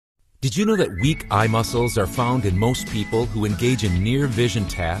Did you know that weak eye muscles are found in most people who engage in near vision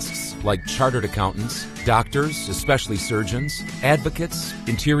tasks like chartered accountants, doctors, especially surgeons, advocates,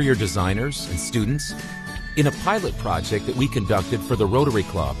 interior designers, and students? In a pilot project that we conducted for the Rotary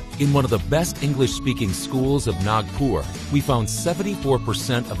Club in one of the best English-speaking schools of Nagpur, we found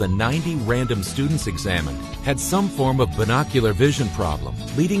 74% of the 90 random students examined had some form of binocular vision problem,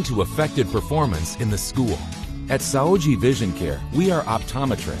 leading to affected performance in the school. At Saoji Vision Care, we are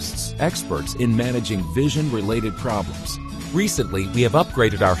optometrists, experts in managing vision-related problems. Recently, we have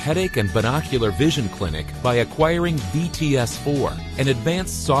upgraded our headache and binocular vision clinic by acquiring VTS-4, an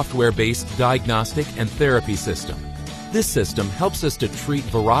advanced software-based diagnostic and therapy system. This system helps us to treat a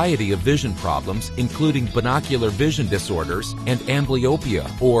variety of vision problems, including binocular vision disorders and amblyopia,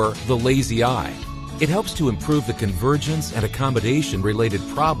 or the lazy eye. It helps to improve the convergence and accommodation-related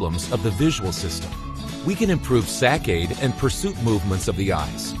problems of the visual system. We can improve saccade and pursuit movements of the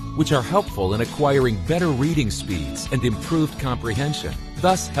eyes, which are helpful in acquiring better reading speeds and improved comprehension,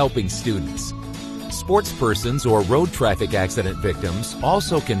 thus helping students. Sportspersons or road traffic accident victims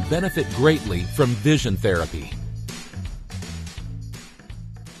also can benefit greatly from vision therapy.